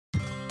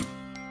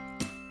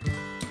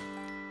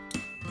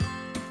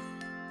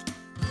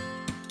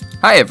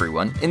Hi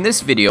everyone, in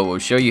this video we'll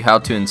show you how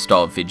to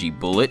install VIGI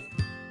bullet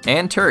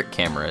and turret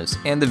cameras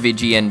and the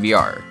VIGI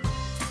NVR,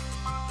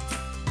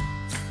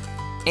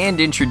 and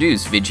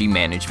introduce VIGI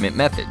management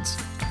methods.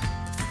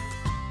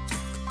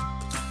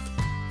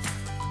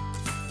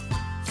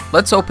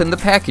 Let's open the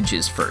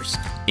packages first.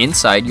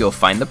 Inside you'll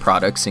find the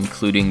products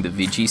including the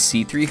VIGI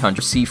C300,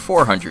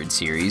 C400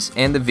 series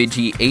and the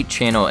VIGI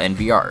 8-channel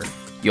NVR.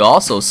 You'll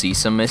also see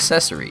some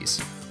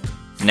accessories.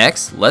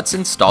 Next, let's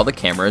install the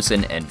cameras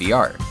and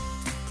NVR.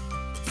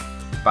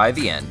 By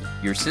the end,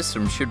 your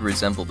system should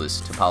resemble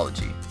this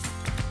topology.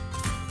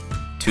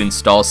 To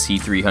install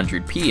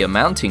C300P, a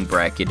mounting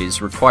bracket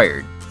is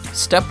required.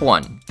 Step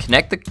 1.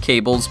 Connect the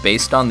cables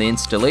based on the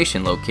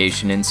installation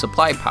location and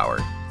supply power.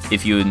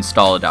 If you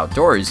install it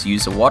outdoors,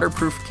 use a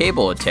waterproof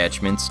cable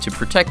attachments to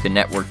protect the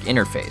network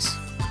interface.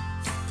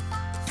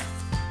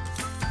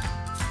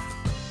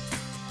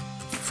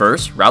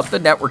 First, route the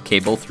network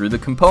cable through the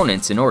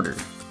components in order.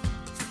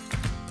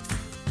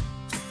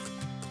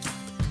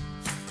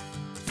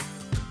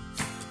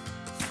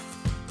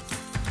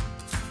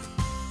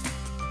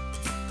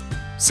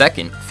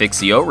 Second, fix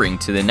the O-ring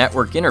to the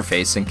network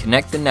interface and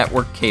connect the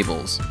network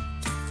cables.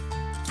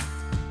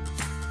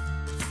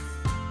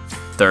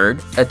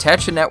 Third,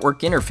 attach a network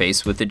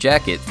interface with the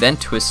jacket, then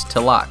twist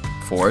to lock.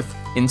 Fourth,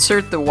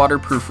 insert the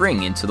waterproof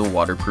ring into the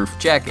waterproof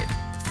jacket.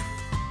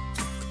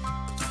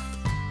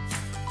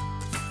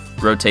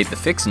 Rotate the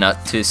fix nut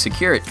to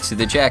secure it to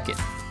the jacket.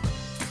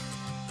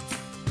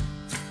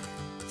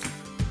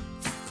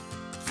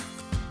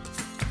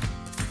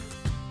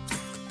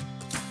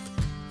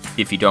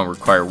 If you don't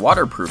require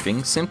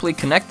waterproofing, simply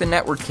connect the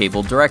network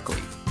cable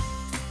directly.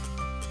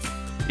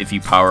 If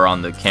you power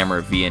on the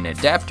camera via an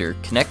adapter,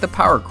 connect the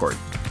power cord.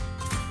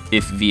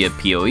 If via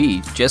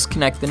PoE, just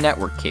connect the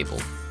network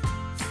cable.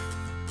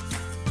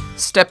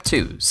 Step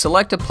 2.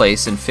 Select a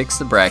place and fix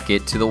the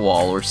bracket to the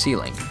wall or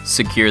ceiling.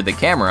 Secure the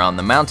camera on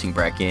the mounting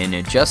bracket and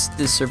adjust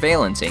the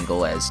surveillance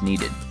angle as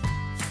needed.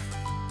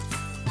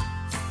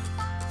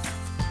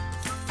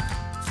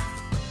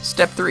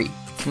 Step 3.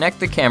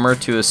 Connect the camera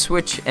to a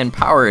switch and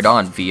power it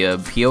on via a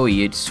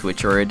PoE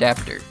switch or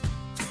adapter.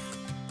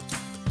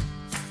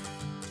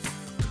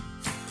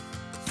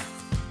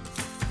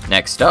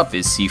 Next up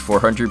is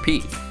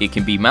C400P. It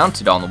can be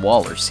mounted on the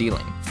wall or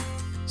ceiling.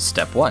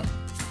 Step 1.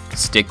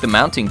 Stick the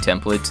mounting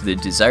template to the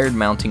desired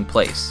mounting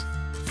place.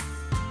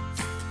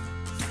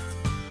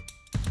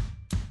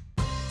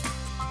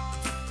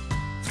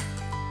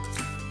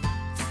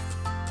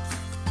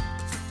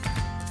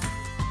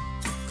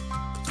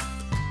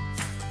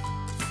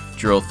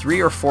 Drill 3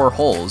 or 4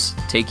 holes,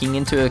 taking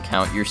into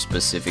account your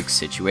specific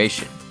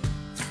situation.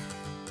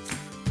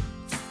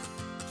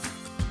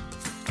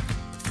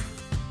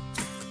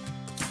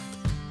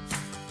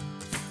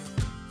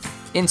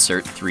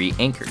 Insert 3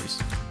 anchors.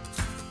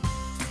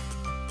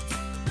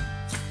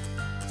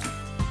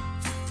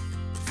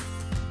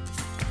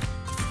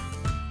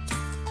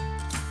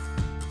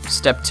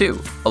 Step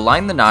 2.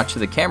 Align the notch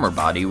of the camera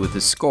body with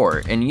a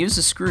score and use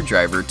a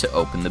screwdriver to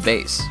open the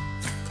base.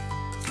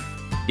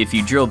 If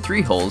you drilled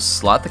 3 holes,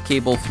 slot the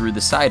cable through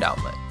the side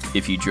outlet.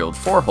 If you drilled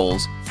 4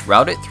 holes,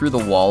 route it through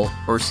the wall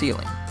or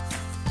ceiling.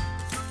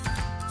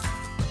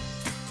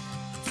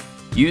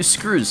 Use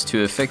screws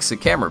to affix the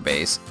camera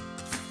base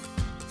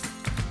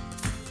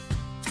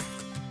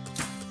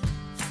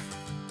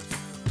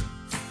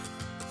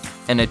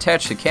and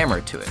attach the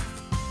camera to it.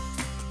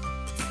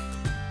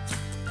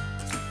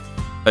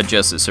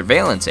 Adjust the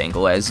surveillance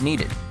angle as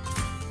needed.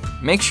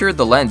 Make sure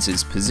the lens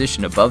is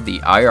positioned above the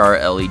IR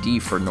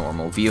LED for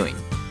normal viewing.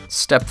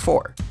 Step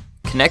 4.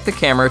 Connect the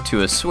camera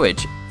to a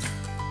switch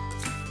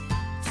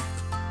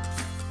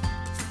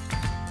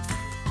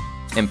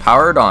and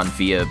power it on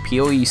via a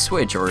PoE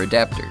switch or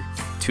adapter.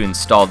 To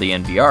install the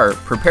NVR,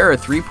 prepare a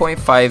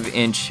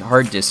 3.5-inch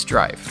hard disk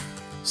drive.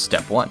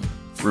 Step 1.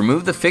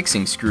 Remove the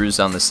fixing screws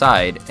on the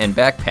side and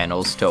back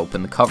panels to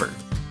open the cover.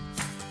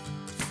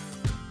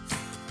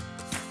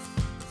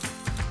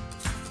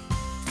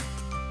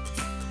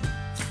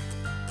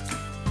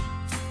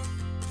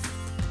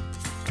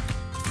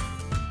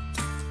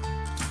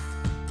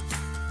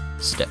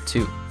 Step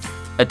 2.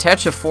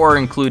 Attach the 4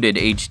 included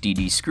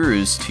HDD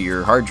screws to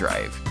your hard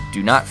drive.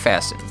 Do not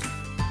fasten.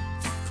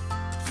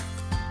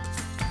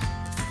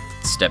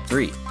 Step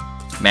 3.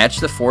 Match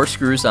the 4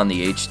 screws on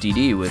the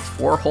HDD with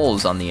 4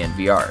 holes on the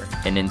NVR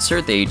and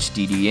insert the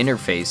HDD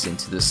interface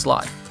into the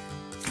slot.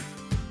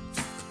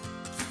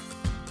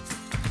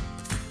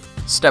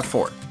 Step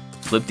 4.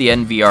 Flip the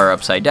NVR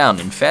upside down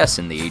and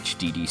fasten the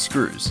HDD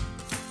screws.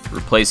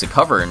 Replace the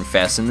cover and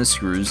fasten the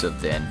screws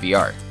of the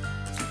NVR.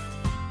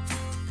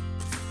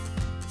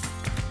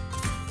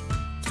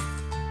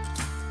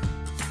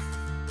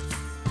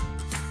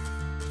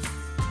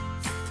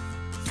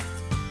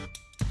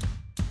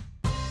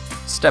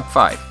 Step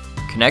 5.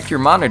 Connect your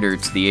monitor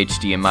to the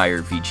HDMI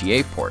or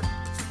VGA port.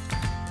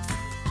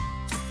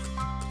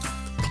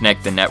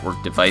 Connect the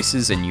network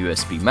devices and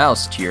USB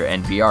mouse to your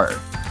NVR.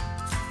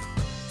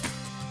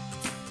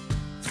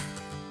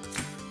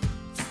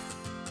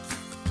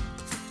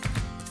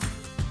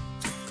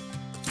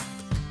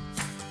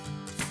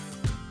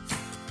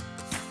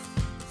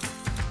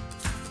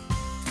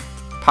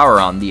 power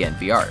on the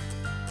NVR.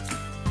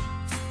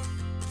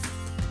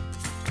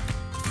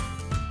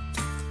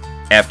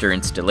 After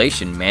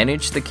installation,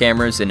 manage the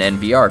cameras and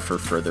NVR for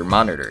further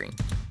monitoring.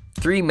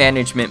 3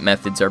 management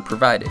methods are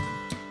provided.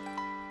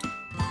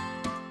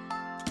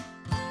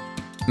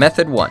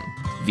 Method 1.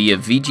 Via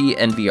VIGI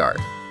NVR.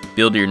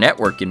 Build your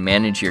network and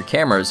manage your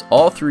cameras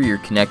all through your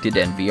connected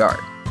NVR.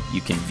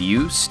 You can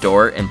view,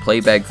 store, and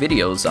play back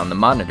videos on the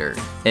monitor,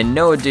 and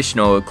no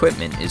additional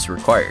equipment is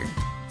required.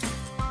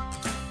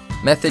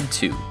 Method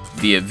 2.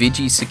 Via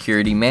VIGI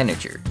Security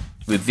Manager.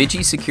 With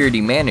VIGI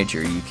Security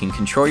Manager, you can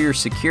control your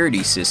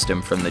security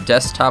system from the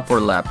desktop or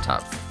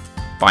laptop.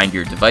 Bind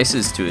your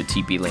devices to a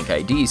TP-Link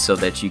ID so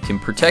that you can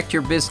protect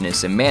your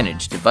business and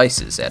manage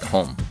devices at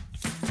home.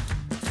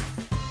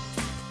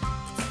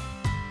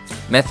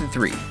 Method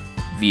 3.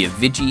 Via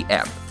VIGI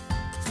app.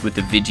 With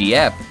the VIGI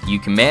app, you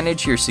can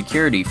manage your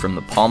security from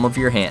the palm of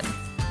your hand.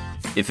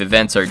 If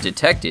events are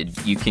detected,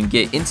 you can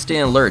get instant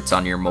alerts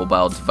on your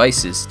mobile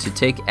devices to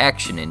take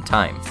action in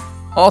time.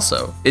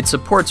 Also, it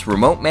supports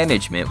remote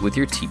management with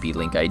your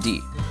TP-Link ID.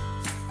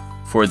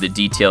 For the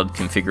detailed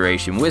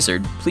configuration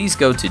wizard, please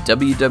go to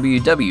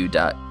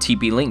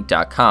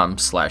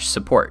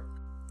www.tplink.com/support.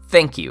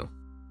 Thank you.